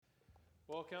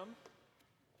Welcome.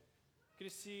 Good to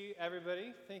see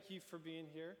everybody. Thank you for being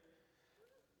here.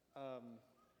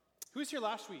 Who was here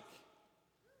last week?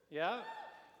 Yeah?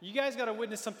 You guys got to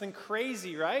witness something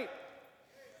crazy, right?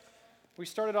 We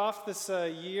started off this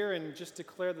year and just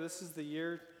declared that this is the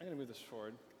year, I'm going to move this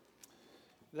forward,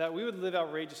 that we would live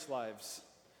outrageous lives.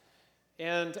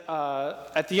 And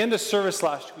at the end of service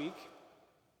last week,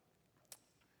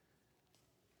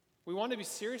 we wanted to be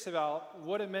serious about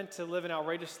what it meant to live an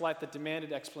outrageous life that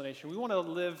demanded explanation. We want to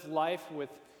live life with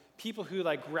people who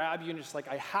grab you and just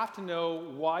I have to know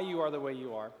why you are the way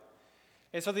you are.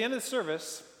 And so at the end of the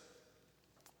service,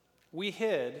 we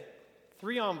hid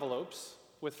 3 envelopes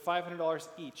with $500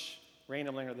 each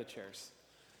randomly under the chairs.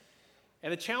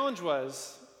 And the challenge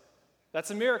was,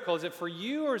 that's a miracle. Is it for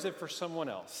you or is it for someone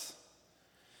else?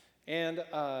 And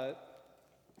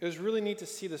it was really neat to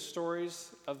see the stories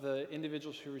of the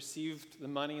individuals who received the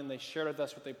money and they shared with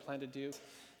us what they plan to do.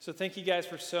 So thank you guys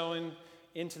for sowing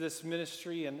into this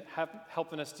ministry and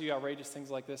helping us do outrageous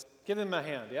things like this. Give them a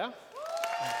hand, yeah?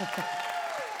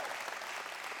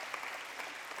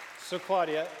 So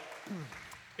Claudia,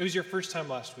 it was your first time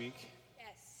last week.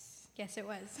 Yes it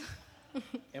was.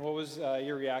 And what was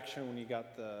your reaction when you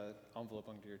got the envelope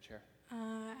under your chair?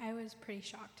 I was pretty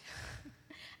shocked.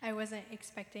 I wasn't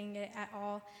expecting it at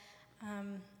all.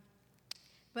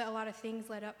 But a lot of things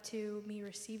led up to me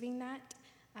receiving that.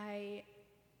 I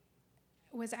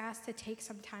was asked to take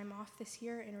some time off this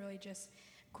year and really just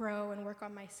grow and work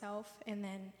on myself. And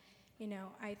then,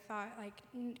 I thought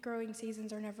growing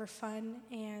seasons are never fun.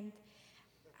 And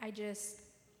I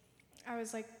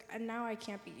was like, now I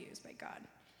can't be used by God.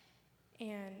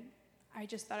 And I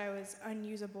just thought I was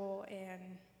unusable and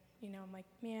I'm like,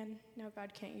 man, no,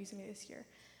 God can't use me this year.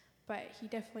 But he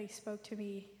definitely spoke to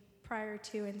me prior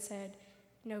to and said,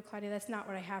 no, Claudia, that's not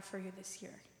what I have for you this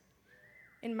year.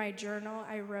 In my journal,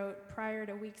 I wrote prior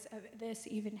to weeks of this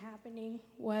even happening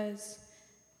was,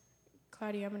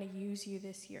 Claudia, I'm going to use you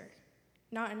this year.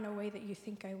 Not in a way that you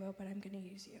think I will, but I'm going to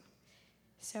use you.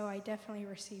 So I definitely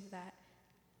received that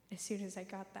as soon as I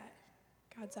got that.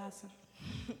 God's awesome.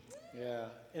 Yeah,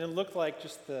 and it looked like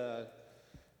just the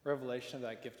revelation of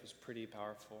that gift was pretty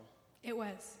powerful. It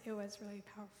was really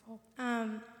powerful.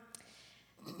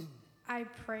 I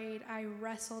prayed, I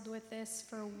wrestled with this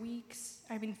for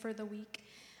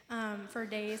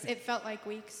days. It felt like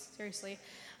weeks, seriously.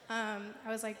 I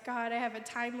was like, God, I have a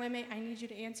time limit. I need you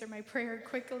to answer my prayer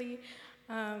quickly.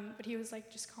 But he was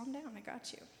like, just calm down, I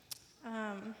got you.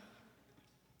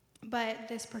 But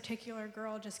this particular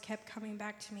girl just kept coming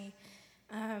back to me.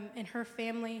 And her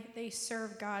family, they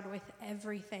serve God with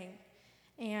everything.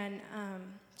 And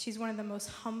she's one of the most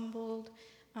humbled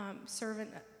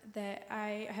servant that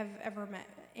I have ever met.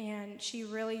 And she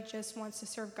really just wants to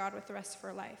serve God with the rest of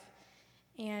her life.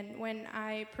 And when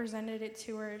I presented it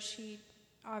to her, she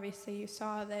obviously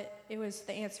saw that it was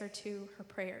the answer to her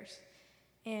prayers.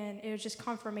 And it was just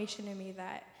confirmation to me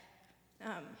that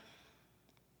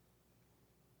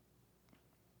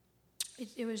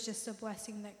it was just a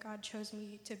blessing that God chose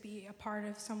me to be a part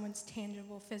of someone's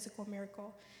tangible physical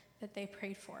miracle that they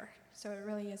prayed for. So it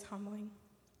really is humbling.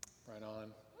 Right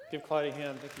on. Give Claudia a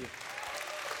hand. Thank you.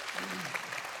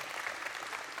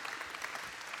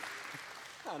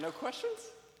 No questions?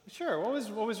 Sure.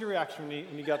 What was your reaction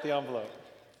when you got the envelope?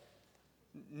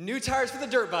 New tires for the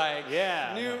dirt bike.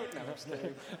 Yeah. No, I'm just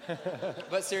kidding.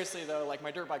 But seriously, though,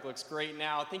 my dirt bike looks great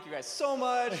now. Thank you guys so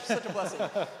much. Such a blessing.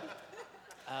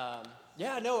 I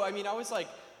was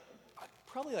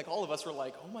probably all of us were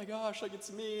like, oh my gosh,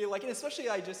 it's me. And especially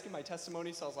I just give my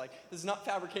testimony, so I was like, this is not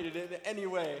fabricated in any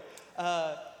way.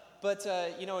 But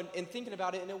in thinking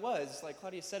about it, and it was, like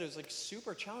Claudia said, it was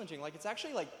super challenging. It's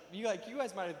actually you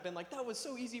guys might have been that was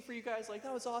so easy for you guys,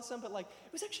 that was awesome. But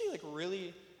it was actually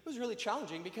really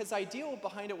challenging because the ideal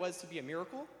behind it was to be a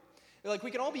miracle.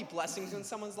 We can all be blessings in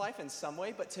someone's life in some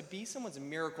way, but to be someone's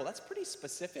miracle, that's pretty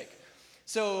specific.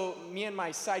 So me and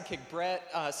my sidekick Brett,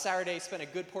 Saturday spent a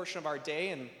good portion of our day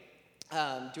and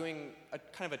doing a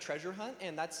kind of a treasure hunt,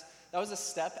 and that was a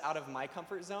step out of my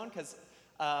comfort zone because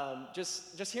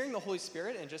just hearing the Holy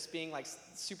Spirit and just being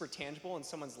super tangible in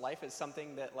someone's life is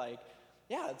something that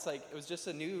it was just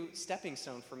a new stepping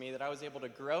stone for me that I was able to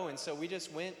grow. And so we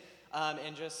just went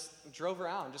and just drove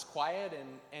around, just quiet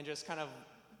and just kind of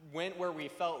went where we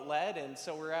felt led. And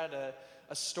so we're at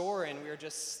a store and we were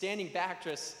just standing back,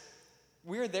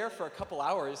 we were there for a couple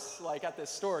hours, at this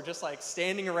store, just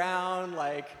standing around,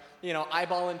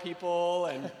 eyeballing people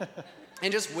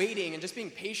and just waiting and just being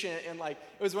patient. And it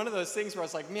was one of those things where I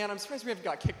was like, man, I'm surprised we haven't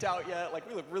got kicked out yet.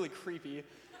 We look really creepy.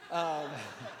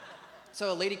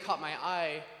 So a lady caught my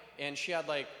eye and she had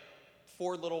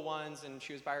 4 little ones, and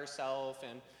she was by herself,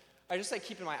 and I just like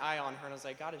keeping my eye on her, and I was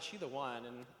like, God, is she the one?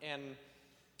 And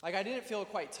like I didn't feel it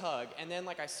quite tug, and then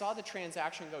like I saw the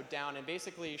transaction go down, and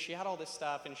basically she had all this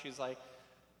stuff, and she's like,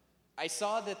 I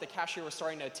saw that the cashier was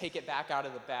starting to take it back out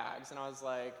of the bags, and I was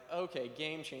like, okay,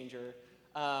 game changer.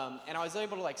 And I was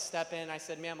able to like step in. I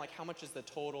said, ma'am, like how much is the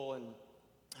total? And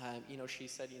she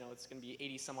said, it's going to be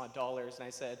 $80 some odd. And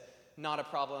I said, not a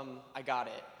problem, I got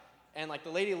it. And like the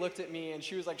lady looked at me, and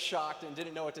she was like shocked and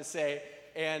didn't know what to say.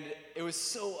 And it was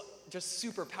so just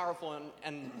super powerful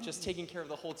and just taking care of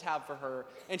the whole tab for her.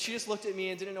 And she just looked at me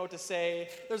and didn't know what to say.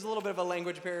 There's a little bit of a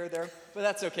language barrier there, but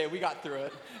that's okay. We got through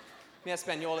it. Mi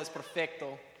español es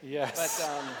perfecto. Yes. But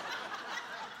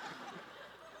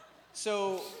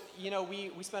so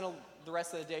we spent the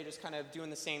rest of the day just kind of doing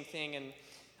the same thing. And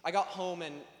I got home,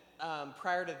 and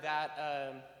prior to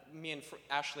that, me and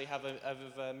Ashley have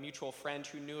a mutual friend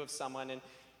who knew of someone, and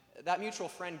that mutual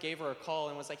friend gave her a call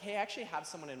and was like, hey, I actually have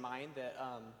someone in mind that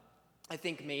I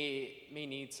think may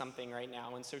need something right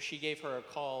now. And so she gave her a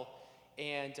call,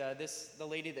 and the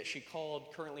lady that she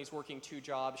called currently is working 2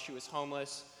 jobs. She was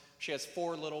homeless. She has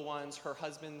 4 little ones. Her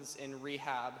husband's in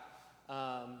rehab,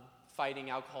 fighting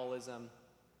alcoholism.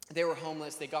 They were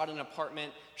homeless. They got an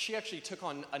apartment. She actually took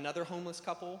on another homeless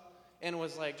couple and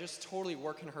was like just totally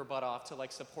working her butt off to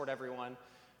like support everyone.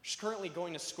 She's currently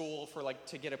going to school for like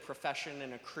to get a profession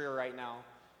and a career right now.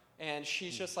 And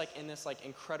she's just like in this like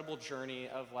incredible journey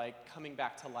of like coming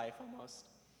back to life almost.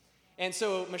 And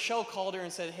so Michelle called her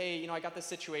and said, hey, I got this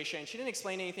situation. She didn't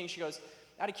explain anything. She goes,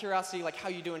 out of curiosity, like, how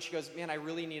you doing? She goes, man, I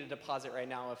really need a deposit right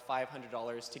now of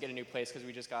 $500 to get a new place because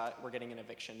we're getting an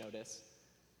eviction notice.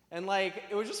 And like,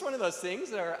 it was just one of those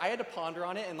things where I had to ponder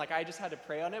on it, and like I just had to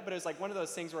pray on it, but it was like one of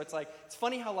those things where it's like, it's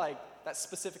funny how like that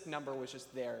specific number was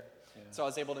just there. Yeah. So I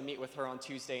was able to meet with her on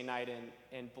Tuesday night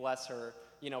and bless her,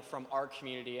 from our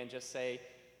community, and just say,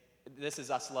 this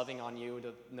is us loving on you,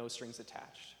 to no strings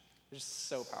attached. It's just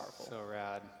so powerful. So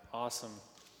rad. Awesome.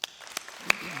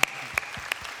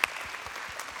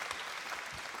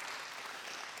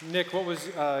 Nick, what was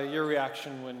your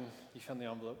reaction when you found the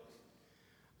envelope?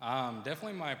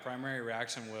 Definitely my primary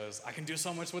reaction was, I can do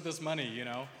so much with this money,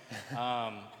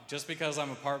 just because I'm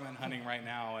apartment hunting right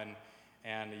now,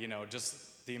 and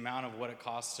just the amount of what it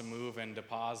costs to move and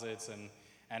deposits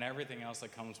and everything else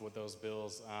that comes with those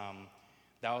bills.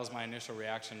 That was my initial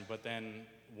reaction. But then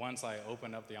once I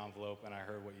opened up the envelope and I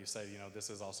heard what you said, this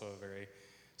is also a very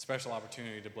special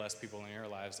opportunity to bless people in your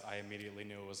lives, I immediately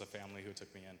knew it was a family who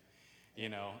took me in.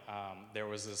 There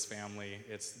was this family.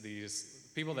 It's these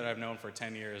people that I've known for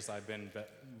 10 years. I've been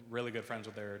really good friends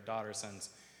with their daughter since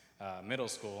middle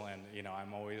school, and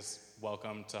I'm always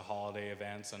welcome to holiday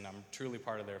events, and I'm truly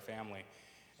part of their family.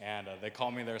 And they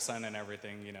call me their son and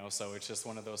everything, so it's just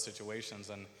one of those situations.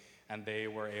 And they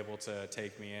were able to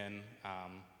take me in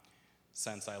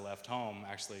since I left home,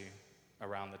 actually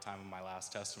around the time of my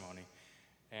last testimony.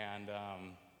 And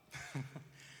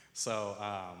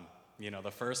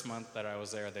the first month that I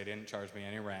was there, they didn't charge me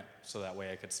any rent, so that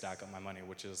way I could stack up my money,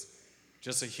 which is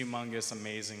just a humongous,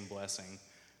 amazing blessing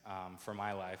for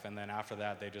my life. And then after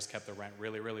that, they just kept the rent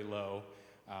really, really low,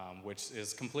 which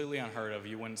is completely unheard of.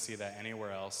 You wouldn't see that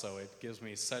anywhere else, so it gives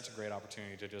me such a great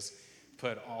opportunity to just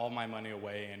put all my money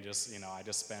away and just, I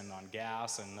just spend on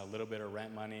gas and a little bit of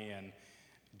rent money and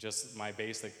just my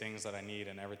basic things that I need,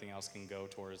 and everything else can go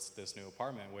towards this new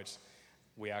apartment, which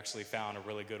we actually found a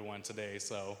really good one today,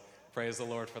 so praise the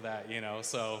Lord for that,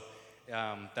 So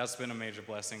that's been a major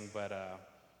blessing, but,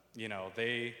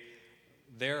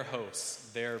 they're hosts.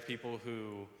 They're people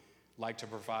who like to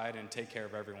provide and take care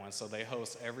of everyone, so they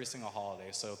host every single holiday.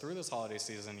 So through this holiday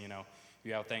season,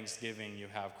 you have Thanksgiving, you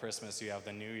have Christmas, you have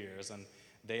the New Year's, and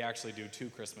they actually do 2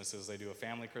 Christmases. They do a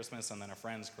family Christmas and then a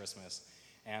friend's Christmas.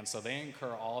 And so they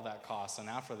incur all that cost, and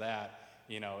after that,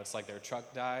 it's like their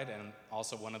truck died, and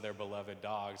also one of their beloved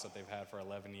dogs that they've had for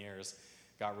 11 years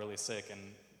got really sick, and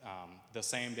the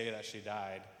same day that she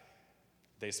died,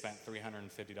 they spent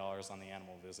 $350 on the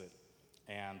animal visit.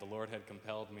 And the Lord had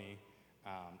compelled me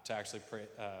to actually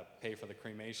pay for the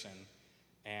cremation.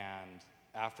 And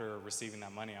after receiving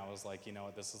that money, I was like,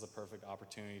 this is a perfect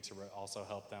opportunity to also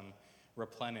help them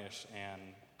replenish and,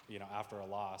 after a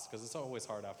loss, because it's always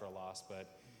hard after a loss, but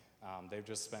they've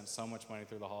just spent so much money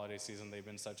through the holiday season. They've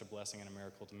been such a blessing and a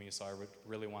miracle to me, so I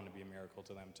really want to be a miracle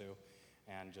to them too,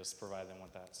 and just provide them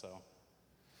with that, so,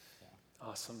 yeah.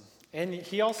 Awesome. And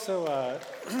he also,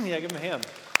 give him a hand.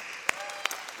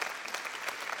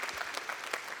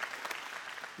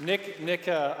 Nick,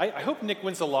 I hope Nick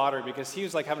wins the lottery, because he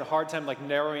was like having a hard time like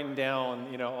narrowing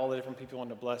down, all the different people he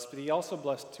wanted to bless. But he also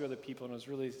blessed 2 other people, and it was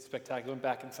really spectacular. Went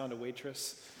back and found a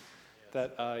waitress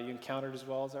you encountered as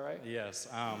well. Is that right? Yes.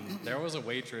 There was a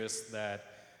waitress that,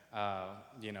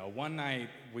 one night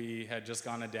we had just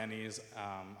gone to Denny's.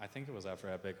 I think it was after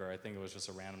Epic, or I think it was just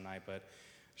a random night, but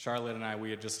Charlotte and I, we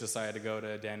had just decided to go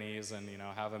to Denny's and,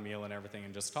 have a meal and everything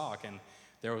and just talk. And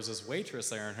there was this waitress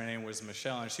there, and her name was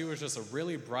Michelle, and she was just a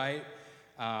really bright,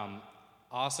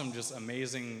 awesome, just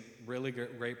amazing, really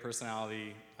great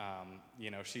personality.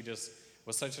 She just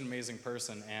was such an amazing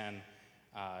person. And,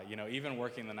 even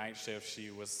working the night shift,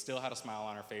 she still had a smile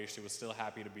on her face. She was still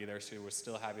happy to be there. She was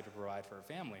still happy to provide for her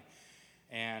family.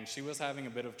 And she was having a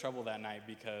bit of trouble that night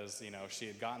because, she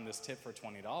had gotten this tip for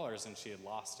 $20 and she had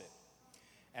lost it.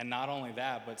 And not only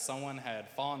that, but someone had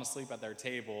fallen asleep at their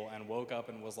table and woke up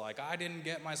and was like, I didn't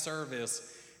get my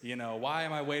service. Why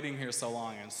am I waiting here so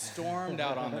long? And stormed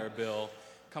out on their bill,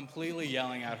 completely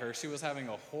yelling at her. She was having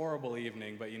a horrible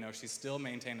evening, but, she still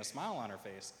maintained a smile on her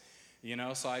face.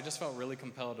 So I just felt really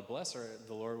compelled to bless her.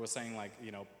 The Lord was saying,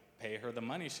 pay her the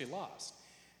money she lost.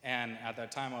 And at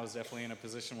that time, I was definitely in a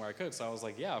position where I could. So I was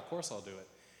like, yeah, of course I'll do it.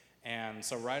 And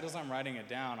so right as I'm writing it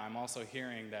down, I'm also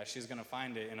hearing that she's going to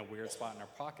find it in a weird spot in her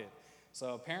pocket.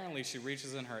 So apparently she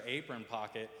reaches in her apron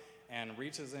pocket and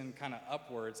reaches in kind of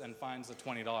upwards and finds the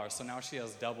 $20. So now she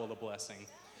has double the blessing.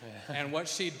 And what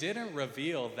she didn't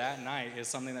reveal that night is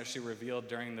something that she revealed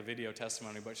during the video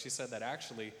testimony. But she said that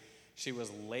actually she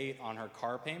was late on her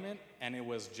car payment, and it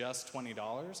was just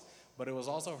 $20. But it was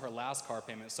also her last car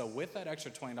payment. So with that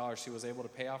extra $20, she was able to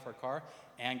pay off her car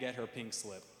and get her pink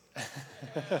slip.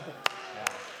 Yeah.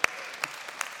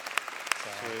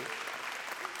 Sweet.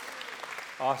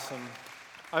 Awesome.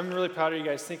 I'm really proud of you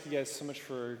guys. Thank you guys so much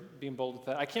for being bold with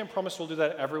that. I can't promise we'll do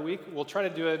that every week. We'll try to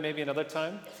do it maybe another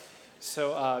time.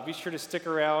 So be sure to stick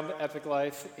around, Epic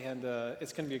Life, and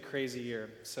it's going to be a crazy year.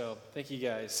 So thank you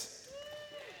guys.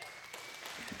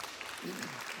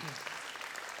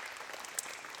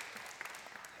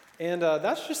 And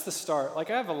that's just the start. I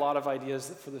have a lot of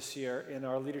ideas for this year, and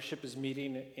our leadership is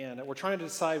meeting, and we're trying to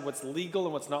decide what's legal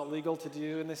and what's not legal to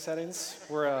do in these settings.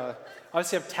 We're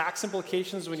obviously have tax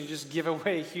implications when you just give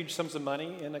away huge sums of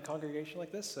money in a congregation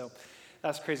like this, so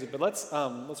that's crazy. But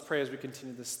let's pray as we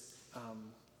continue this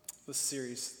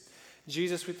series.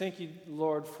 Jesus, we thank you,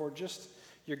 Lord, for just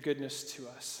your goodness to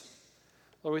us.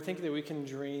 Lord, we think that we can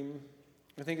dream.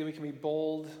 We think that we can be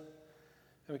bold.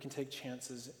 And we can take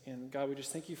chances. And God, we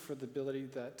just thank you for the ability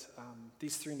that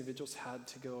these three individuals had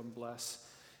to go and bless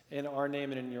in our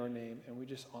name and in your name. And we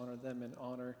just honor them and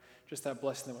honor just that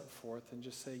blessing that went forth and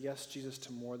just say, yes, Jesus,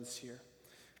 to more this year.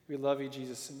 We love you,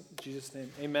 Jesus. In Jesus'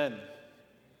 name, amen.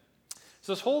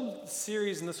 So this whole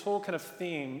series and this whole kind of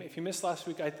theme, if you missed last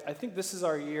week, I think this is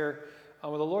our year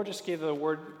where the Lord just gave the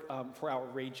word for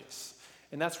outrageous.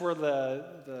 And that's where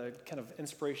the kind of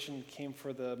inspiration came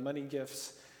for the money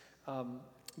gifts.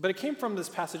 But it came from this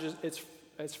passage. It's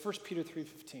 1 Peter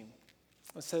 3:15.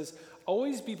 It says,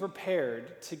 always be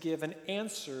prepared to give an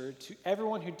answer to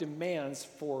everyone who demands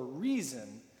for a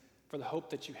reason for the hope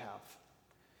that you have.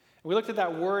 And we looked at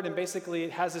that word, and basically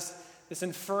it has this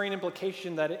inferring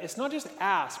implication that it's not just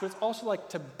ask, but it's also like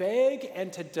to beg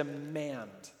and to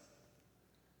demand.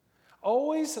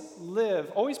 Always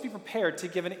be prepared to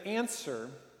give an answer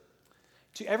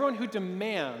to everyone who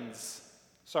demands.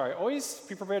 Always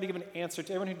be prepared to give an answer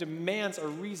to everyone who demands a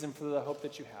reason for the hope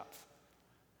that you have.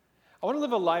 I want to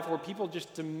live a life where people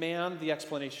just demand the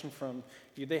explanation from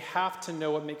you. They have to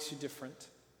know what makes you different.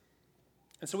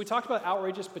 And so we talked about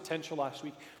outrageous potential last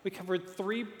week. We covered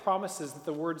 3 promises that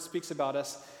the Word speaks about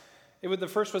us. The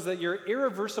first was that you're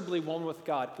irreversibly one with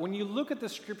God. When you look at the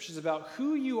Scriptures about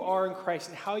who you are in Christ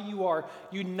and how you are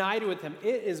united with Him,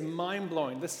 it is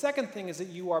mind-blowing. The second thing is that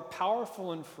you are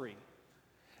powerful and free.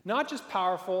 Not just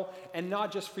powerful and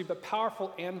not just free, but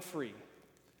powerful and free.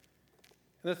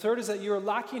 And the third is that you are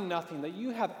lacking nothing, that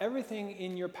you have everything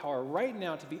in your power right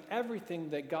now to be everything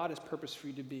that God has purposed for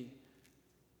you to be.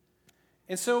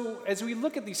 And so as we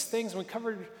look at these things, and we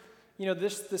covered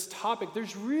this topic,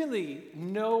 there's really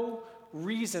no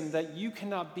reason that you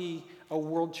cannot be a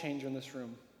world changer in this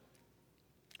room.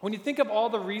 When you think of all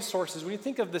the resources, when you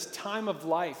think of this time of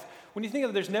life, when you think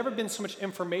of there's never been so much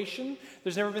information,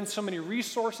 there's never been so many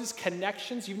resources,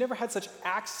 connections, you've never had such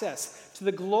access to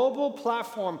the global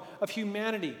platform of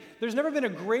humanity. There's never been a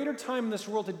greater time in this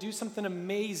world to do something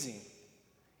amazing.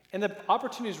 And the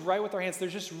opportunity is right with our hands.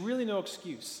 There's just really no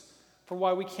excuse for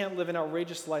why we can't live an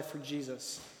outrageous life for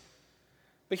Jesus.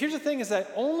 But here's the thing is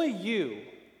that only you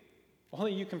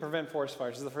can prevent forest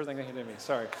fires. This is the first thing that came to me.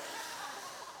 Sorry.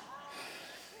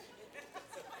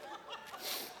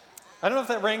 I don't know if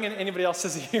that rang in anybody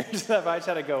else's ears, but I just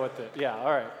had to go with it. Yeah, all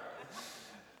right.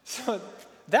 So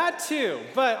that too,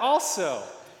 but also,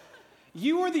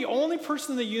 You are the only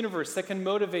person in the universe that can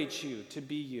motivate you to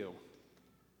be you.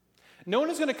 No one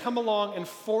is going to come along and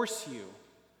force you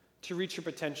to reach your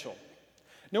potential.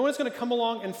 No one is going to come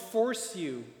along and force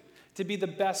you to be the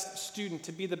best student,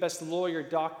 to be the best lawyer,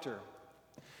 doctor.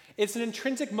 It's an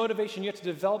intrinsic motivation you have to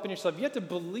develop in yourself. You have to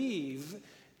believe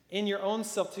in your own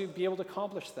self to be able to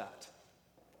accomplish that.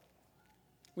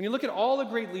 When you look at all the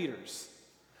great leaders,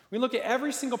 when you look at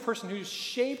every single person who's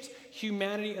shaped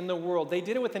humanity in the world, they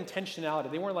did it with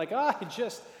intentionality. They weren't like, I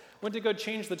just went to go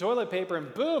change the toilet paper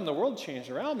and boom, the world changed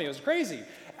around me. It was crazy.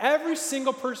 Every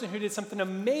single person who did something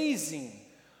amazing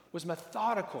was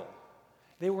methodical.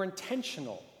 They were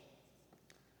intentional.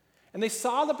 And they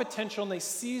saw the potential and they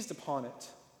seized upon it.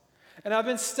 And I've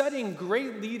been studying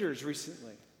great leaders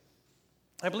recently.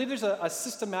 I believe there's a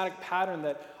systematic pattern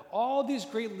that all these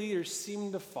great leaders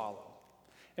seem to follow.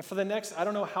 And for the next, I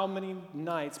don't know how many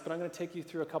nights, but I'm going to take you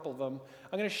through a couple of them.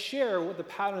 I'm going to share what the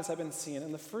patterns I've been seeing.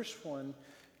 And the first one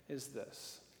is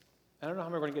this. I don't know how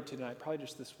many we're going to get to tonight, probably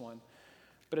just this one.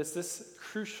 But it's this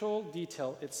crucial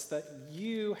detail. It's that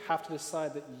you have to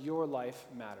decide that your life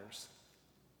matters.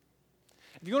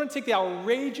 If you want to take the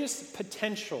outrageous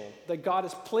potential that God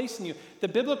has placed in you, the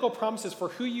biblical promises for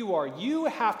who you are, you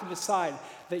have to decide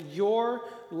that your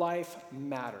life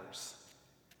matters.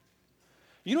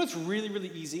 You know what's really,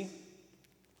 really easy?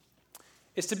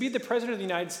 Is to be the president of the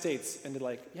United States and to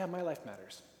like, yeah, my life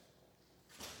matters.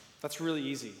 That's really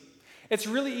easy. It's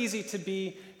really easy to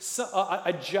be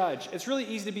a judge. It's really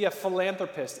easy to be a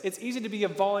philanthropist. It's easy to be a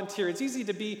volunteer. It's easy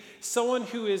to be someone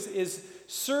who is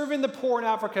serving the poor in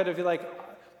Africa to be like,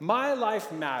 my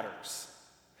life matters.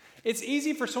 It's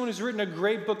easy for someone who's written a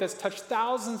great book that's touched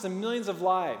thousands and millions of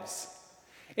lives.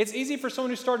 It's easy for someone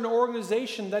who started an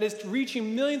organization that is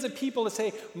reaching millions of people to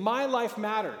say, my life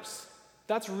matters.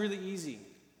 That's really easy.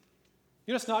 You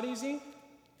know what's not easy?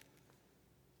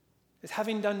 It's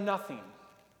having done nothing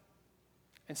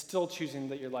and still choosing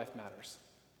that your life matters.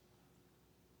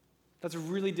 That's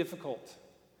really difficult.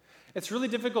 It's really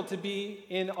difficult to be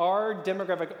in our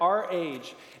demographic, our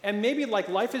age, and maybe like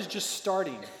life is just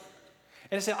starting.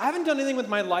 And to say, I haven't done anything with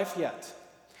my life yet.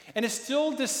 And to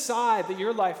still decide that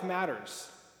your life matters.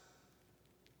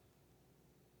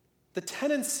 The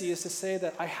tendency is to say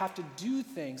that I have to do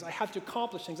things, I have to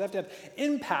accomplish things, I have to have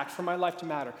impact for my life to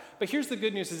matter. But here's the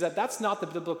good news is that that's not the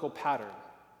biblical pattern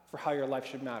for how your life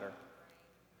should matter.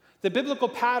 The biblical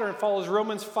pattern follows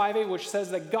Romans 5:8, which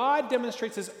says that God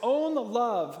demonstrates his own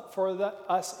love for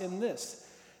us in this,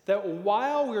 that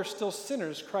while we are still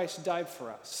sinners, Christ died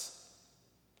for us.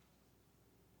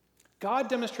 God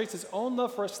demonstrates his own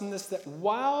love for us in this, that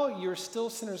while you're still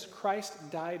sinners, Christ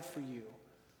died for you.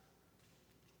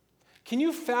 Can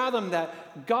you fathom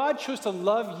that God chose to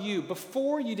love you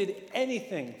before you did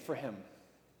anything for him?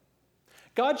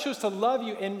 God chose to love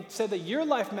you and said that your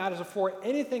life matters before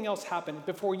anything else happened,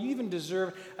 before you even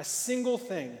deserve a single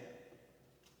thing.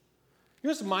 You know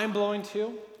what's mind-blowing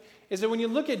too? Is that when you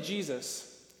look at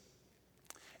Jesus,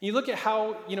 and you look at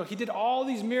how, he did all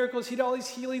these miracles, he did all these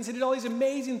healings, he did all these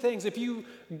amazing things. If you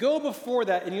go before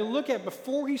that and you look at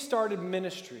before he started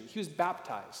ministry, he was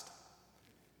baptized.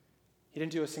 He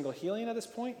didn't do a single healing at this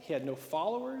point. He had no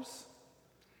followers.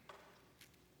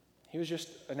 He was just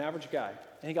an average guy,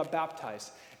 and he got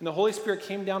baptized. And the Holy Spirit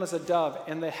came down as a dove,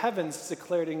 and the heavens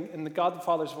declared, and the God the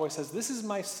Father's voice says, this is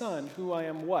my Son, who I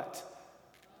am what?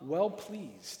 Well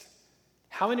pleased.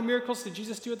 How many miracles did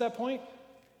Jesus do at that point?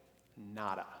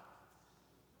 Nada.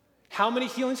 How many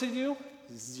healings did he do?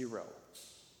 0.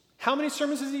 How many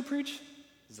sermons did he preach?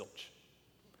 Zilch.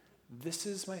 This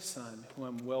is my Son, who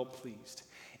I'm well pleased.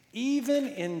 Even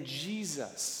in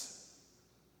Jesus,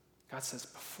 God says,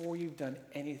 before you've done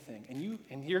anything,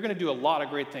 and you're going to do a lot of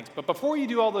great things, but before you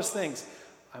do all those things,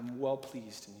 I'm well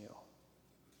pleased in you.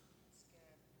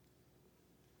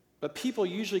 But people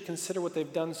usually consider what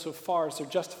they've done so far as their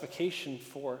justification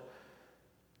for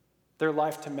their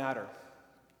life to matter.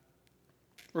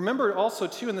 Remember also,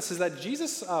 too, and this is that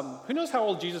Jesus, who knows how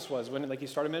old Jesus was when he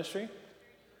started ministry?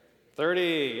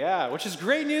 30, yeah, which is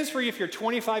great news for you if you're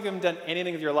 25, you haven't done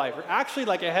anything with your life. You're actually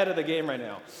ahead of the game right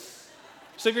now.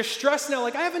 So if you're stressed now,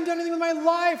 I haven't done anything with my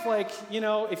life,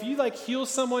 if you heal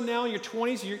someone now in your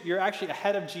 20s, you're actually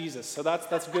ahead of Jesus. So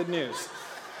that's good news.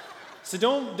 So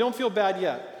don't feel bad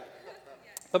yet.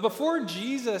 But before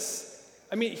Jesus,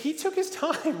 he took his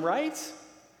time, right?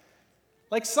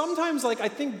 Sometimes, I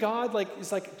think God,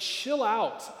 is chill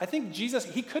out. I think Jesus,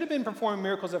 he could have been performing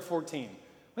miracles at 14. Wouldn't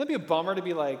that be a bummer to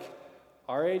be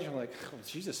our age? I'm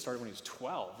Jesus started when he was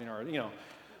 12,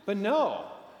 But no.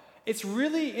 It's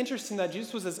really interesting that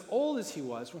Jesus was as old as he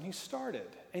was when he started.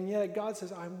 And yet God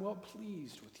says, I'm well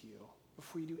pleased with you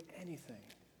before you do anything.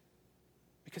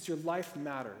 because your life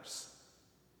matters.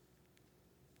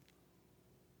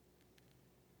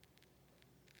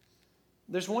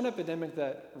 There's one epidemic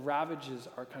that ravages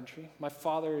our country. My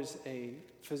father is a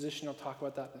physician. I'll talk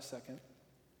about that in a second.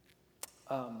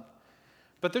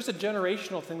 But there's a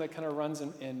generational thing that kind of runs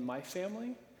in my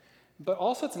family, but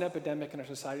also it's an epidemic in our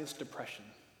society. It's depression.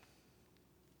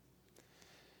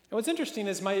 And what's interesting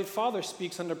is my father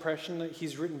speaks on depression.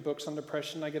 He's written books on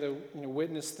depression. I get to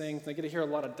witness things. I get to hear a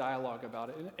lot of dialogue about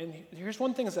it. And here's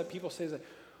one thing is that people say is that,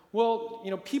 well,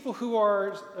 people who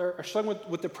are struggling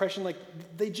with depression, like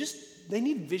they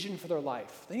need vision for their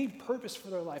life. They need purpose for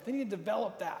their life. They need to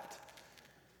develop that.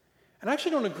 And I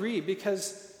actually don't agree,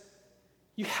 because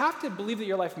you have to believe that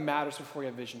your life matters before you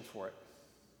have vision for it.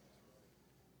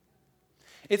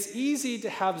 It's easy to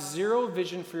have zero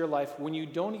vision for your life when you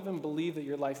don't even believe that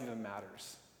your life even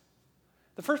matters.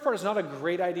 The first part is not a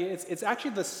great idea. It's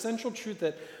actually the central truth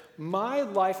that my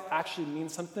life actually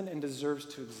means something and deserves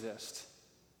to exist.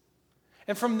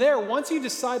 And from there, once you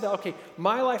decide that, okay,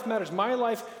 my life matters, my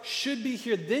life should be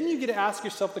here, then you get to ask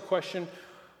yourself the question,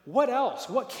 what else?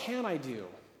 What can I do?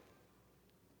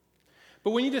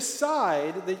 But when you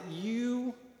decide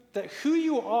that who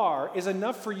you are is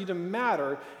enough for you to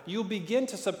matter, you'll begin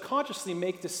to subconsciously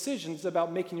make decisions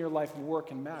about making your life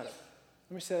work and matter.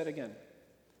 Let me say that again.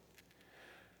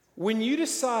 When you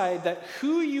decide that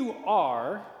who you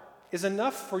are is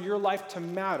enough for your life to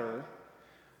matter,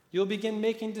 you'll begin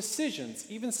making decisions,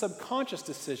 even subconscious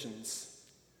decisions,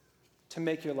 to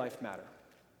make your life matter.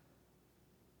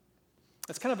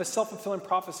 It's kind of a self-fulfilling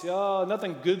prophecy. Oh,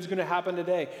 nothing good's going to happen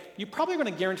today. You're probably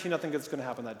going to guarantee nothing good's going to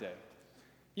happen that day.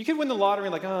 You could win the lottery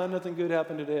and nothing good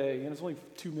happened today. It's only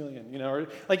 2 million, or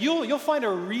you'll find a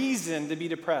reason to be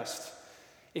depressed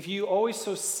if you always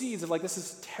sow seeds of this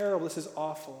is terrible, this is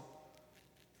awful.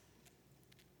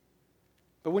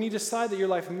 But when you decide that your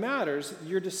life matters,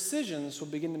 your decisions will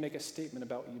begin to make a statement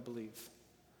about what you believe.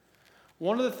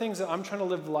 One of the things that I'm trying to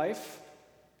live life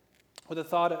with the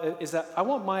thought is that I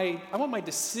want my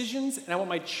decisions and I want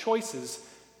my choices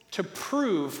to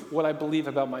prove what I believe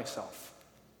about myself.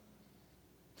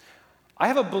 I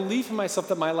have a belief in myself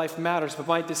that my life matters, but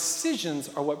my decisions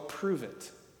are what prove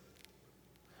it.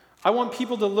 I want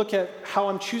people to look at how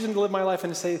I'm choosing to live my life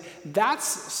and to say, that's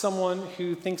someone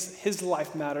who thinks his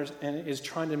life matters and is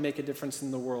trying to make a difference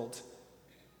in the world.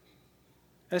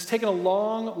 And it's taken a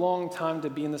long, long time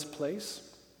to be in this place.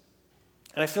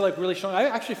 And I feel really strong. I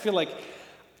actually feel like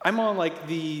I'm on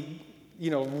the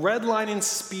redlining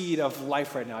speed of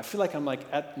life right now. I feel like I'm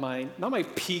at not my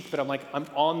peak, but I'm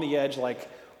on the edge,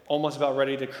 almost about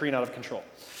ready to careen out of control.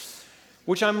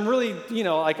 Which I'm really,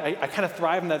 I kind of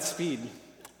thrive in that speed.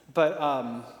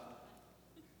 But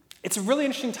it's a really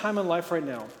interesting time in life right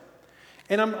now.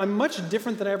 And I'm much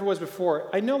different than I ever was before.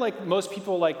 I know most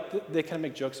people they kind of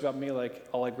make jokes about me,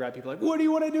 I'll grab people what do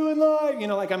you want to do in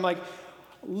life? I'm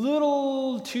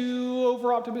little too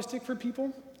over-optimistic for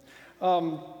people.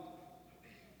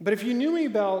 But if you knew me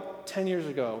about 10 years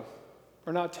ago,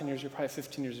 or not 10 years, you're probably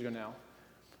 15 years ago now,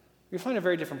 you'll find a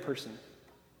very different person.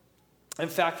 In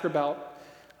fact, for about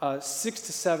 6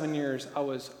 to 7 years, I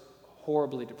was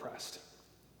horribly depressed.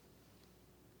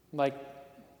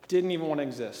 Didn't even want to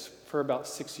exist for about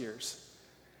 6 years.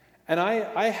 And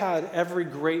I had every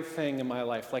great thing in my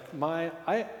life.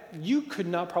 You could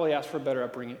not probably ask for a better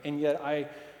upbringing, and yet I,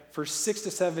 for 6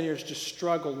 to 7 years, just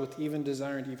struggled with even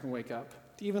desiring to even wake up,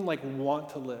 to even want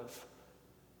to live.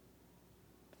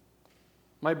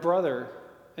 My brother,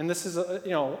 and this is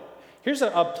here's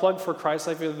a plug for Christ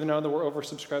Life. Even though that we're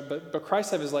oversubscribed, but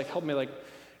Christ Life has helped me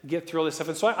get through all this stuff.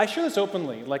 And so I share this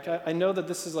openly. I know that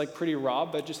this is pretty raw,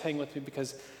 but just hang with me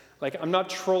because I'm not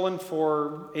trolling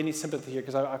for any sympathy here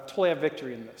because I totally have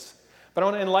victory in this. But I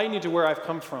want to enlighten you to where I've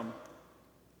come from.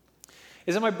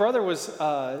 Is that my brother was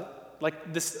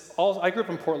this. I grew up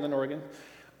in Portland, Oregon.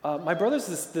 My brother's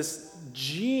this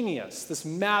genius, this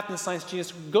math and science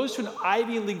genius, goes to an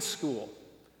Ivy League school.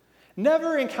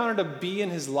 Never encountered a B in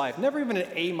his life, never even an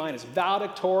A-,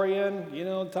 valedictorian,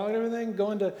 talking everything,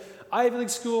 going to Ivy League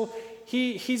school.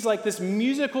 He's this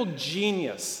musical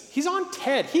genius. He's on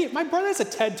TED. My brother has a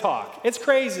TED Talk. It's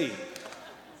crazy.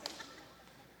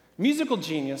 Musical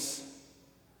genius.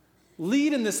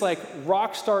 Lead in this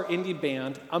rock star indie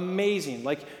band. Amazing.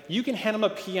 You can hand him a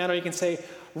piano. You can say,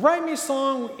 write me a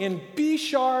song in B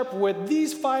sharp with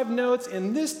these 5 notes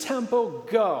in this tempo,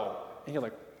 go. And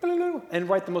you're and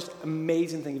write the most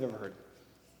amazing thing you've ever heard.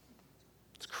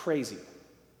 It's crazy.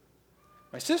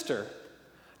 My sister,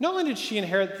 not only did she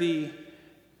inherit the,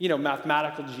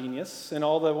 mathematical genius and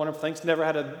all the wonderful things, never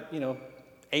had a,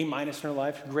 A- in her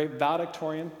life, great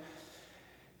valedictorian.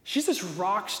 She's this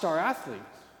rock star athlete.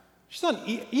 She's on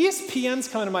ESPN's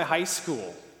coming to my high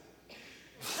school.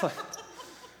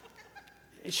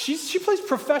 She plays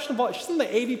professional volleyball. She's in the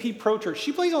AVP Pro Tour.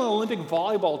 She plays on the Olympic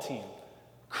volleyball team.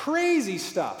 Crazy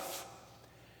stuff.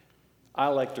 I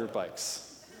like dirt bikes.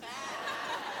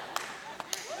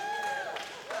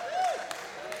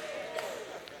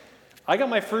 I got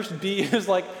my first B. It was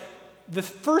like the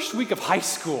first week of high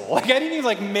school. Like I didn't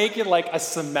even make it like a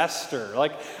semester.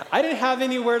 Like I didn't have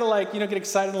anywhere to get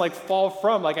excited and fall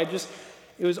from. It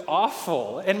was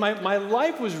awful. And my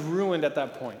life was ruined at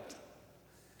that point.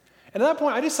 And at that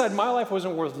point, I decided my life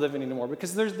wasn't worth living anymore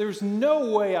because there's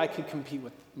no way I could compete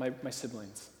with my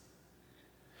siblings.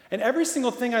 And every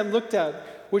single thing I looked at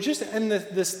was just in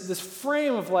this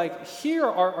frame of here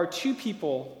are two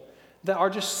people that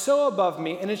are just so above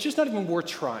me, and it's just not even worth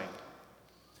trying.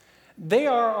 They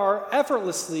are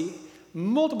effortlessly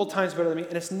multiple times better than me,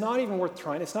 and it's not even worth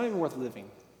trying. It's not even worth living.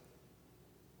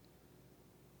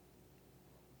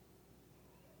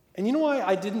 And you know why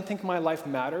I didn't think my life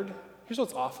mattered? Here's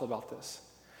what's awful about this.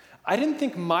 I didn't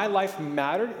think my life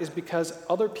mattered is because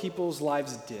other people's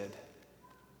lives did.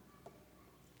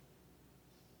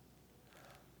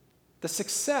 The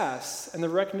success and the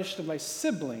recognition of my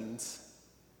siblings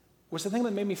was the thing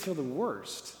that made me feel the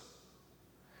worst.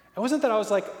 It wasn't that I was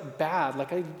bad,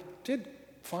 I did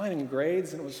fine in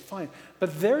grades and it was fine.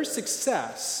 But their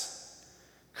success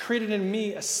created in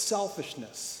me a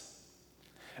selfishness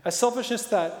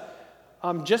that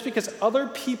just because other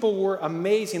people were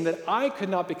amazing, that I could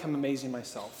not become amazing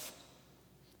myself.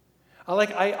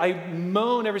 I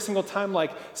moan every single time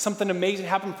something amazing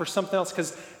happened for something else,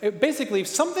 because basically if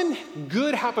something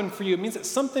good happened for you, it means that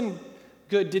something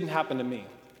good didn't happen to me.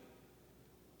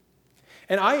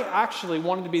 And I actually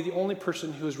wanted to be the only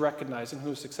person who was recognized and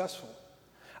who was successful.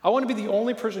 I wanted to be the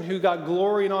only person who got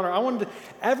glory and honor. I wanted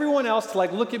everyone else to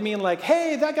look at me and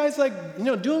hey, that guy's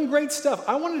doing great stuff.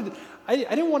 I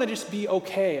didn't want to just be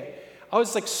okay. I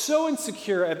was so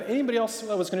insecure if anybody else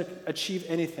was going to achieve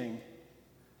anything.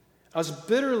 I was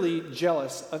bitterly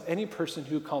jealous of any person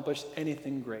who accomplished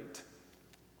anything great.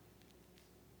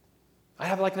 I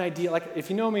have an idea, if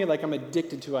you know me, I'm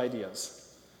addicted to ideas.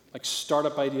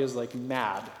 Startup ideas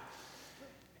mad.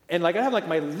 And I have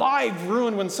my life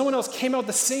ruined when someone else came out with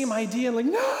the same idea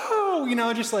and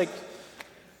no, just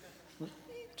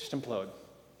implode.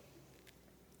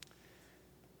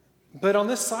 But on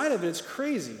this side of it, it's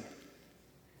crazy.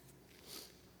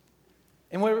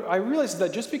 And what I realized is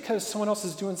that just because someone else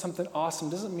is doing something awesome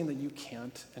doesn't mean that you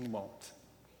can't and won't.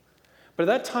 But at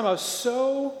that time, I was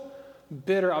so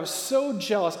bitter, I was so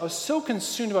jealous, I was so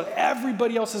consumed about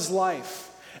everybody else's life.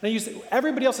 And I used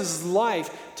everybody else's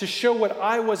life to show what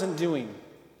I wasn't doing.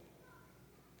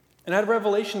 And I had a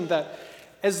revelation that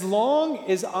as long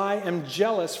as I am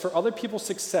jealous for other people's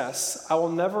success, I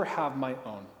will never have my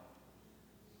own.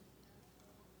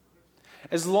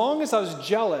 As long as I was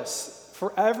jealous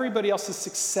for everybody else's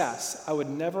success, I would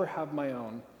never have my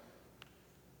own.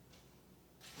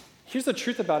 Here's the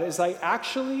truth about it, is I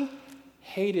actually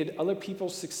hated other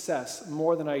people's success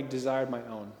more than I desired my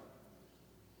own.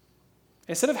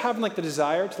 Instead of having the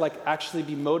desire to actually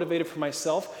be motivated for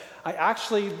myself,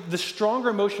 the stronger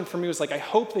emotion for me was I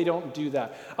hope they don't do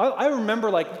that. I remember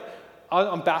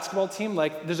on basketball team,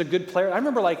 there's a good player. I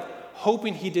remember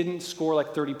hoping he didn't score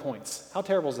 30 points. How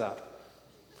terrible is that?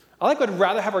 I would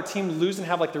rather have our team lose and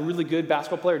have the really good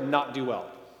basketball player not do well.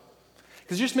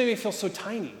 Because it just made me feel so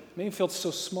tiny, made me feel so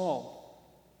small.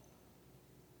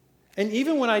 And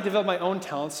even when I developed my own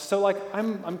talents, so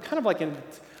I'm kind of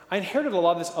I inherited a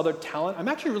lot of this other talent. I'm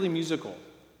actually really musical.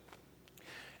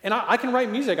 And I can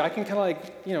write music. I can kind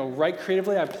of write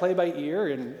creatively. I play by ear,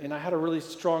 and I had a really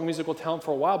strong musical talent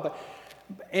for a while.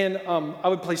 I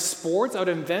would play sports. I would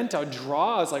invent. I would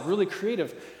draw. I was really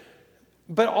creative.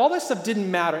 But all that stuff didn't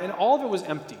matter, and all of it was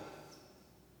empty.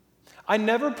 I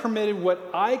never permitted what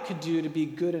I could do to be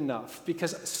good enough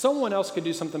because someone else could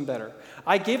do something better.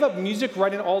 I gave up music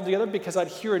writing altogether because I'd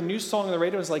hear a new song on the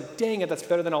radio and was dang it, that's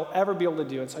better than I'll ever be able to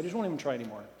do. And so I just won't even try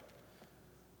anymore.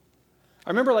 I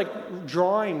remember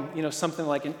drawing,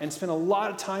 something and spend a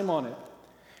lot of time on it.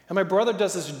 And my brother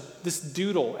does this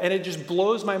doodle, and it just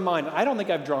blows my mind. I don't think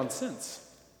I've drawn since.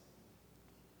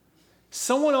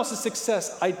 Someone else's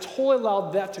success, I totally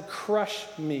allowed that to crush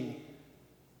me.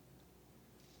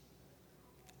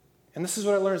 And this is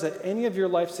what I learned, is that any of your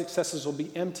life successes will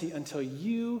be empty until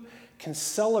you can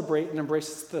celebrate and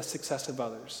embrace the success of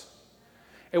others.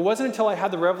 It wasn't until I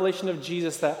had the revelation of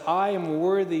Jesus that I am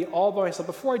worthy all by myself.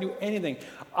 Before I do anything,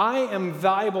 I am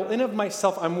valuable in of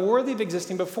myself. I'm worthy of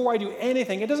existing before I do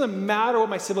anything. It doesn't matter what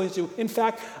my siblings do. In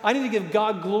fact, I need to give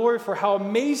God glory for how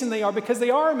amazing they are because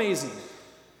they are amazing.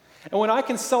 And when I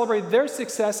can celebrate their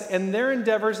success and their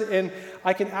endeavors and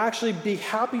I can actually be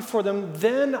happy for them,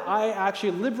 then I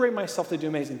actually liberate myself to do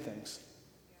amazing things.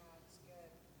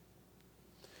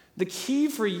 The key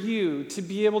for you to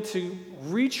be able to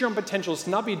reach your own potential is to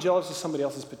not be jealous of somebody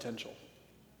else's potential.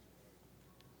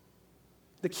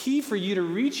 The key for you to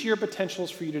reach your potential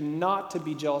is for you to not to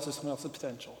be jealous of someone else's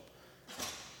potential.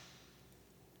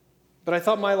 But I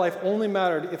thought my life only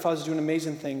mattered if I was doing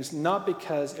amazing things, not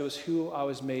because it was who I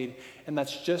was made, and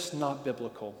that's just not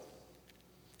biblical.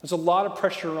 There's a lot of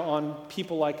pressure on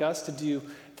people like us to do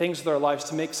things with our lives,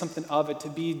 to make something of it, to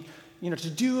be, to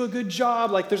do a good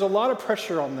job. Like, there's a lot of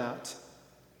pressure on that.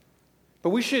 But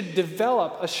we should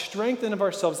develop a strength in of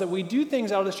ourselves that we do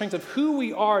things out of the strength of who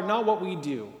we are, not what we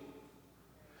do.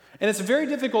 And it's very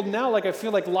difficult now. Like, I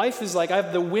feel like life is like I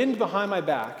have the wind behind my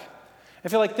back. I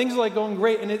feel like things are like going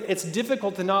great, and it's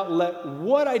difficult to not let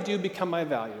what I do become my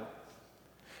value.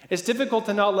 It's difficult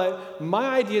to not let my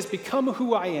ideas become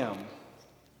who I am.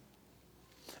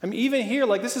 I mean, even here,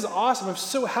 like, this is awesome. I'm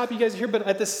so happy you guys are here, but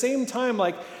at the same time,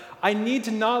 like, I need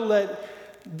to not let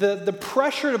the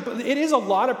pressure, it is a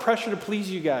lot of pressure to please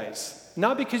you guys.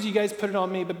 Not because you guys put it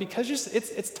on me, but because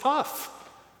it's tough.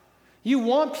 You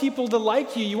want people to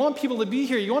like you. You want people to be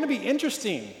here. You want to be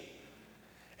interesting.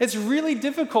 It's really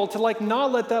difficult to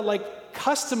not let that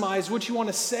customize what you want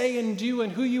to say and do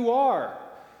and who you are.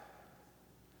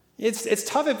 It's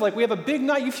tough if we have a big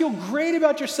night, you feel great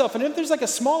about yourself, and if there's a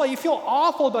small night, you feel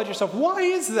awful about yourself. Why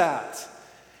is that?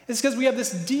 It's because we have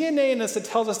this DNA in us that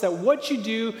tells us that what you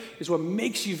do is what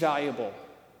makes you valuable.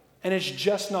 And it's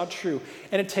just not true.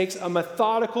 And it takes a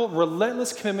methodical,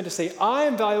 relentless commitment to say, I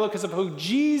am valuable because of who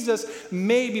Jesus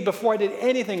made me before I did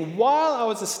anything. While I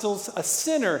was still a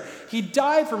sinner, he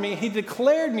died for me. He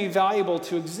declared me valuable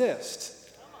to exist.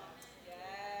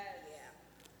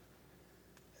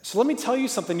 So let me tell you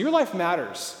something. Your life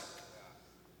matters.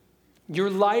 Your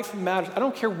life matters. I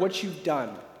don't care what you've done.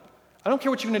 I don't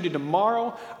care what you're going to do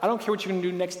tomorrow. I don't care what you're going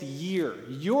to do next year.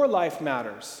 Your life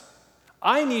matters.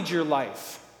 I need your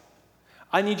life.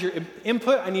 I need your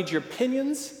input. I need your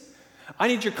opinions. I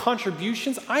need your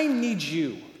contributions. I need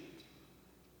you.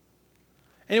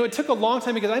 And it took a long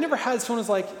time because I never had someone who's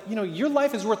like, your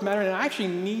life is worth mattering,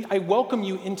 and I welcome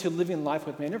you into living life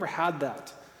with me. I never had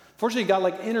that. Fortunately,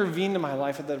 God intervened in my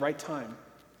life at the right time.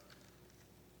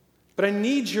 But I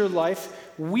need your life.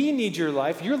 We need your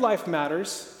life. Your life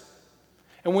matters.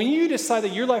 And when you decide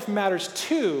that your life matters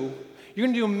too, you're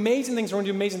going to do amazing things. We're going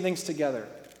to do amazing things together.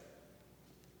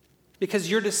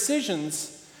 Because your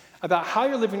decisions about how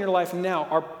you're living your life now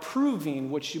are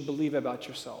proving what you believe about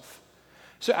yourself.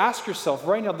 So ask yourself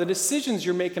right now, the decisions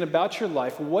you're making about your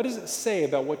life, what does it say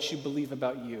about what you believe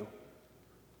about you?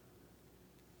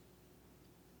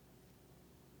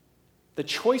 The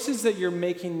choices that you're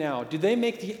making now, do they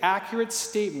make the accurate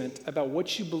statement about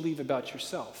what you believe about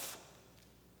yourself?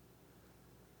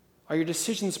 Are your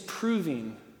decisions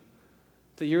proving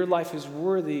that your life is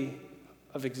worthy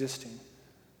of existing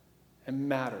and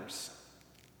matters?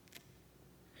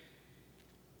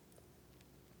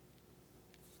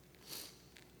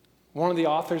 One of the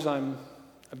authors I'm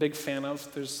a big fan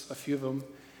of, there's a few of them,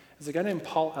 is a guy named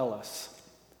Paul Ellis.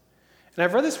 And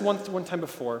I've read this one time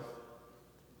before,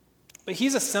 but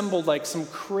he's assembled some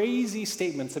crazy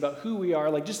statements about who we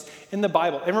are, just in the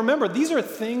Bible. And remember, these are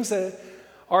things that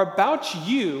are about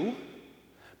you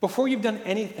before you've done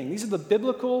anything. These are the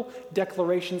biblical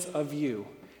declarations of you.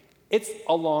 It's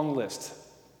a long list.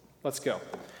 Let's go.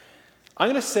 I'm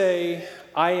going to say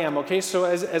I am, okay? So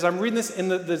as I'm reading this in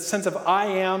the sense of I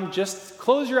am, just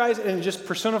close your eyes and just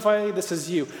personify this as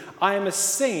you. I am a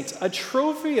saint, a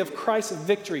trophy of Christ's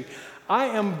victory. I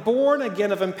am born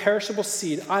again of imperishable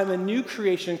seed. I am a new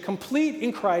creation, complete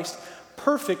in Christ,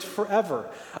 perfect forever.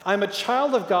 I am a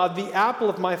child of God, the apple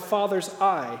of my Father's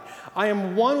eye. I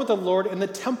am one with the Lord in the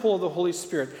temple of the Holy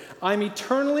Spirit. I am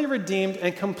eternally redeemed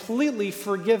and completely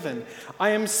forgiven. I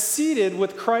am seated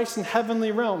with Christ in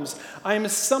heavenly realms. I am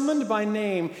summoned by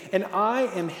name, and I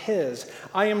am his.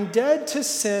 I am dead to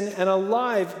sin and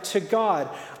alive to God.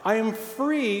 I am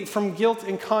free from guilt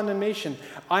and condemnation.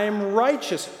 I am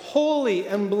righteous, holy,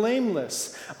 and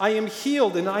blameless. I am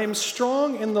healed, and I am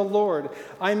strong in the Lord.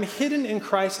 I am hidden in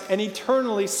Christ and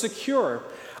eternally secure.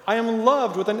 I am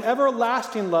loved with an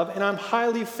everlasting love, and I'm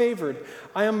highly favored.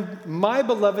 I am my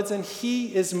beloved's, and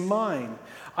he is mine.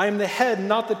 I am the head,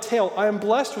 not the tail. I am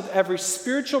blessed with every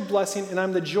spiritual blessing, and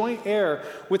I'm the joint heir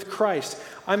with Christ.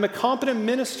 I'm a competent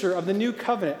minister of the new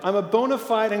covenant. I'm a bona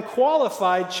fide and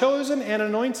qualified, chosen and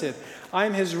anointed. I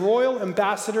am his royal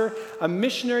ambassador, a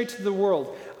missionary to the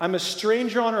world. I'm a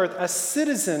stranger on earth, a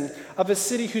citizen of a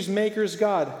city whose maker is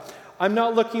God. I'm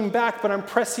not looking back, but I'm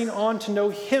pressing on to know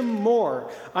him more.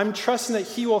 I'm trusting that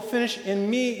he will finish in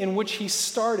me in which he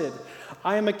started.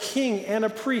 I am a king and a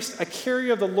priest, a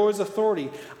carrier of the Lord's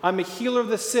authority. I'm a healer of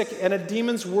the sick and a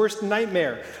demon's worst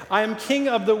nightmare. I am king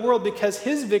of the world because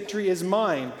his victory is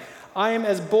mine. I am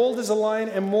as bold as a lion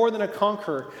and more than a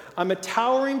conqueror. I'm a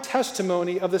towering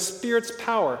testimony of the Spirit's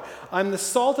power. I'm the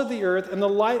salt of the earth and the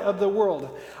light of the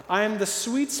world. I am the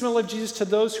sweet smell of Jesus to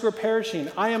those who are perishing.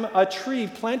 I am a tree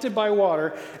planted by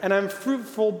water, and I'm a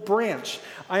fruitful branch.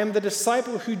 I am the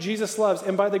disciple who Jesus loves,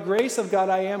 and by the grace of God,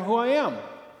 I am who I am.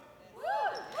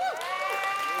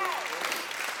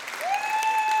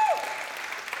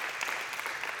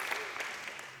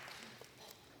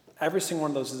 Every single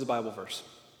one of those is a Bible verse.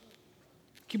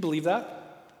 Can you believe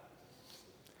that?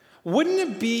 Wouldn't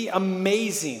it be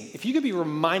amazing if you could be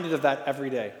reminded of that every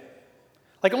day?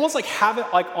 Like almost like have it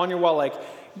like on your wall, like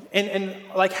and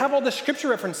like have all the scripture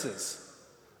references.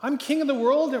 I'm king of the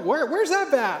world. Where's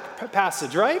that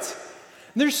passage, right?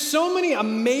 There's so many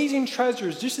amazing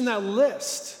treasures just in that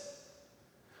list.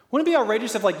 Wouldn't it be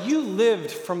outrageous if like you lived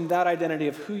from that identity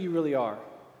of who you really are?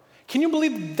 Can you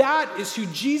believe that is who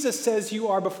Jesus says you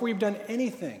are before you've done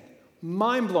anything?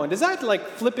 Mind-blowing. Does that like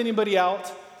flip anybody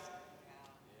out?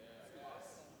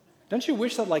 Don't you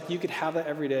wish that like you could have that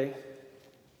every day?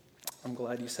 I'm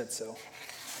glad you said so.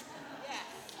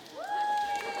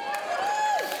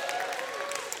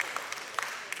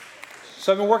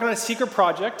 So I've been working on a secret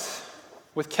project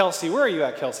with Kelsey. Where are you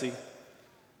at, Kelsey?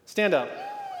 Stand up.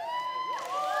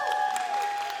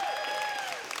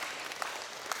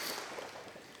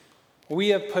 We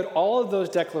have put all of those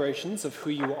declarations of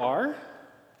who you are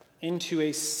into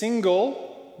a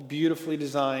single, beautifully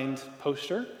designed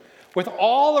poster with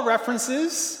all the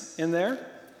references in there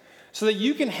so that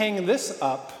you can hang this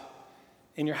up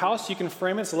in your house. You can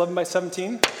frame it. It's 11 by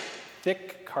 17,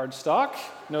 thick cardstock,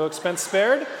 no expense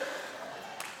spared.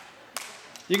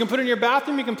 You can put it in your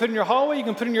bathroom, you can put it in your hallway, you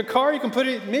can put it in your car, you can put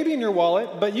it maybe in your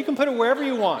wallet, but you can put it wherever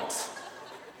you want.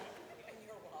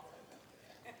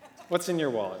 What's in your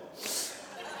wallet?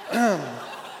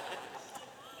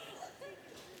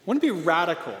 Wouldn't it be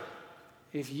radical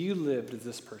if you lived as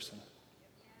this person?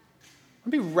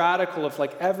 Wouldn't it be radical if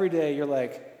like every day you're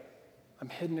like, I'm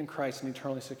hidden in Christ and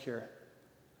eternally secure.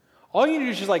 All you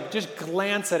need to do is just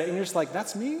glance at it and you're just like,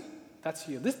 that's me, that's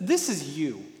you. This is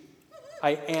you.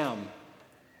 I am.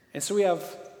 And so we have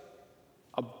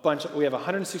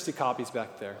 160 copies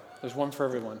back there. There's one for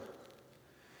everyone.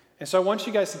 And so I want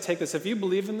you guys to take this. If you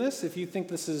believe in this, if you think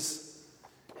this is,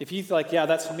 if you like, yeah,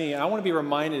 that's me, I want to be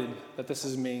reminded that this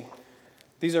is me.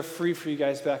 These are free for you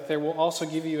guys back there. We'll also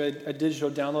give you a digital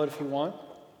download if you want.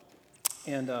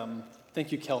 And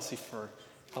thank you, Kelsey, for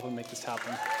helping make this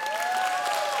happen.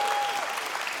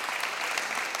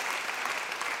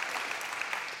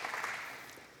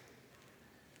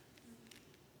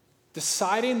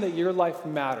 Deciding that your life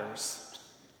matters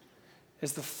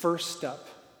is the first step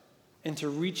into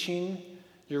reaching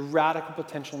your radical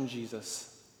potential in Jesus.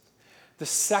 The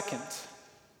second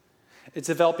is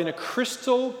developing a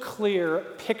crystal clear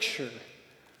picture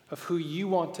of who you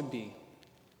want to be.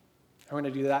 I'm going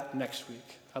to do that next week.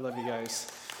 I love you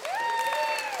guys.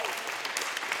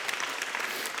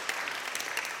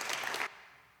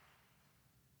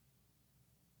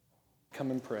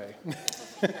 Come and pray.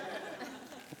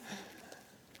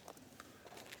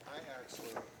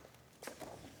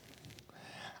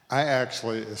 I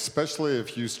actually, especially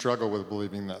if you struggle with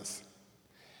believing this,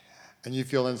 and you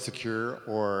feel insecure,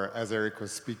 or as Eric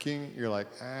was speaking, you're like,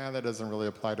 that doesn't really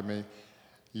apply to me.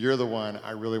 You're the one,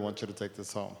 I really want you to take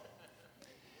this home.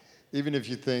 Even if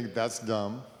you think that's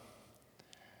dumb,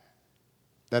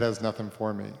 that has nothing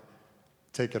for me,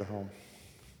 take it home.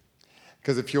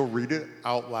 Because if you'll read it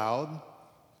out loud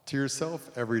to yourself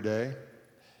every day,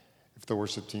 if the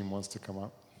worship team wants to come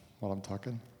up while I'm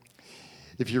talking,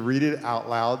 if you read it out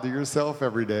loud to yourself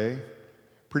every day,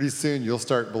 pretty soon you'll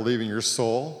start believing, your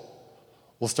soul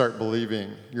will start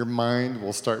believing, your mind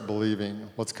will start believing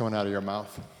what's coming out of your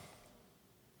mouth.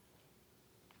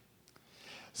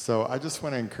 So I just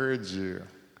want to encourage you,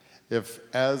 if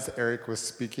as Eric was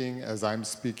speaking, as I'm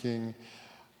speaking,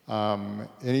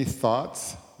 any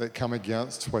thoughts that come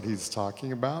against what he's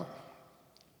talking about,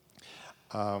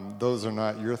 those are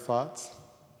not your thoughts.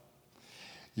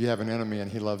 You have an enemy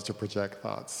and he loves to project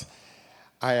thoughts.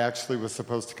 I actually was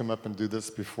supposed to come up and do this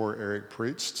before Eric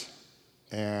preached,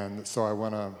 and so I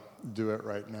want to do it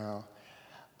right now.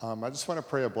 I just want to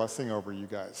pray a blessing over you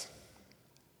guys.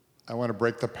 I want to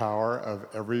break the power of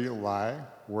every lie,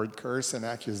 word curse, and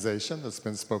accusation that's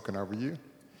been spoken over you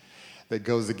that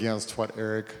goes against what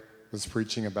Eric was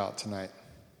preaching about tonight.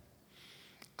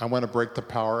 I want to break the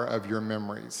power of your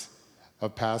memories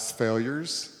of past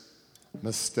failures,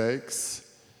 mistakes,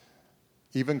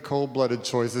 even cold-blooded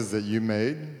choices that you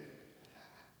made,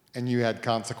 and you had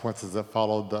consequences that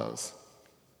followed those.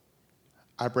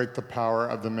 I break the power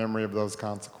of the memory of those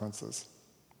consequences.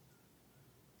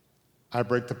 I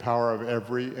break the power of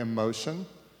every emotion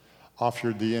off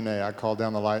your DNA. I call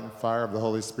down the light and fire of the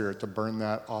Holy Spirit to burn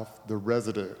that off, the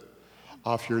residue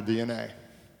off your DNA.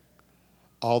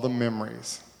 All the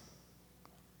memories,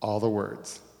 all the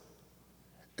words,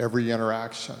 every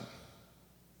interaction.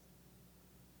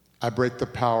 I break the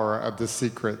power of the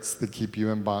secrets that keep you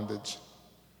in bondage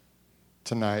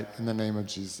tonight in the name of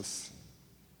Jesus.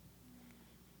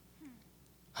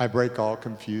 I break all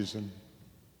confusion.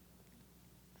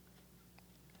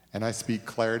 And I speak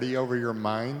clarity over your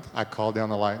mind. I call down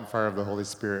the light and fire of the Holy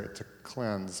Spirit to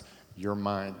cleanse your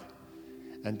mind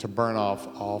and to burn off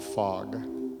all fog,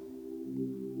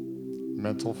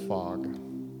 mental fog.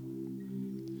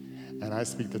 And I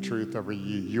speak the truth over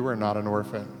you. You are not an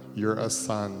orphan. You're a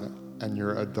son and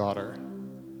you're a daughter.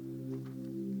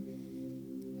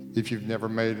 If you've never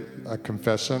made a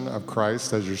confession of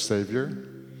Christ as your Savior,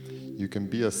 you can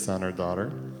be a son or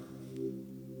daughter.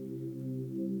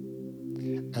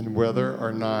 And whether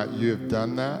or not you have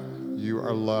done that, you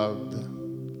are loved.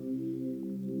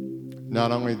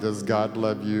 Not only does God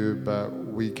love you, but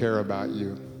we care about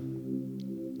you.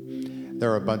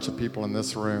 There are a bunch of people in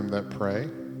this room that pray,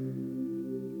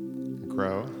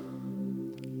 grow,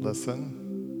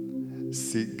 listen,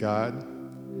 seek God,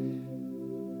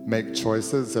 make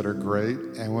choices that are great,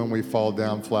 and when we fall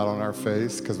down flat on our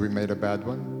face because we made a bad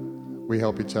one, we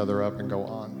help each other up and go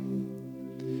on.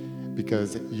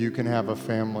 Because you can have a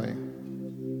family.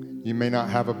 You may not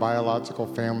have a biological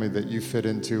family that you fit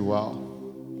into well,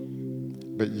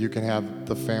 but you can have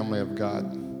the family of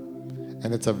God.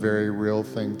 And it's a very real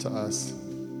thing to us.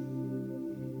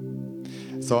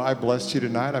 So I bless you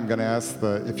tonight. I'm going to ask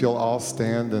if you'll all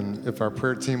stand and if our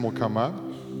prayer team will come up.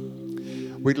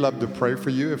 We'd love to pray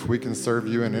for you if we can serve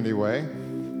you in any way.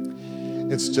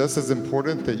 It's just as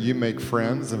important that you make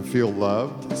friends and feel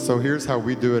loved. So here's how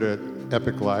we do it at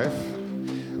Epic Life.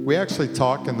 We actually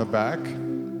talk in the back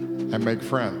and make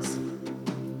friends.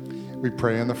 We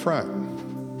pray in the front.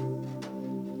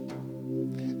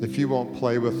 If you won't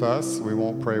play with us, we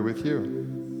won't pray with you.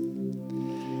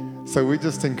 So we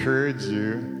just encourage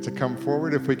you to come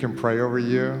forward if we can pray over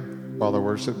you while the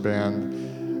worship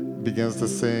band begins to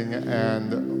sing,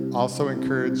 and also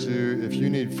encourage you, if you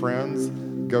need friends,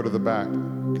 go to the back,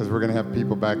 because we're going to have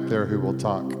people back there who will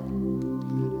talk.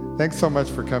 Thanks so much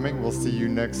for coming. We'll see you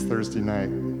next Thursday night.